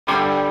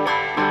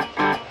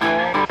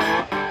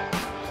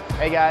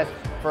Hey guys,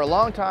 for a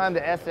long time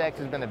the SX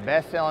has been the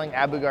best-selling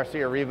Abu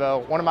Garcia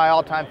Revo, one of my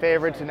all-time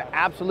favorites, an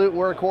absolute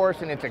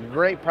workhorse, and it's a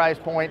great price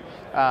point.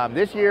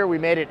 This year we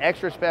made it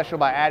extra special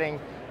by adding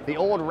the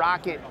old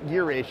Rocket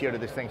gear ratio to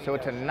this thing. So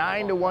it's a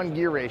 9-to-1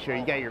 gear ratio.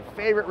 You got your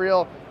favorite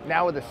reel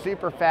now with a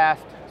super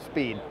fast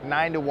speed,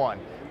 9-to-1.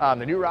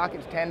 The new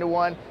Rocket's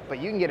 10-to-1, but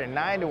you can get a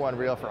 9-to-1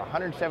 reel for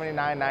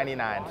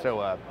 $179.99.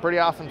 So pretty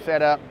awesome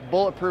setup,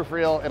 bulletproof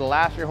reel. It'll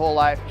last your whole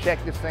life.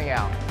 Check this thing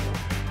out.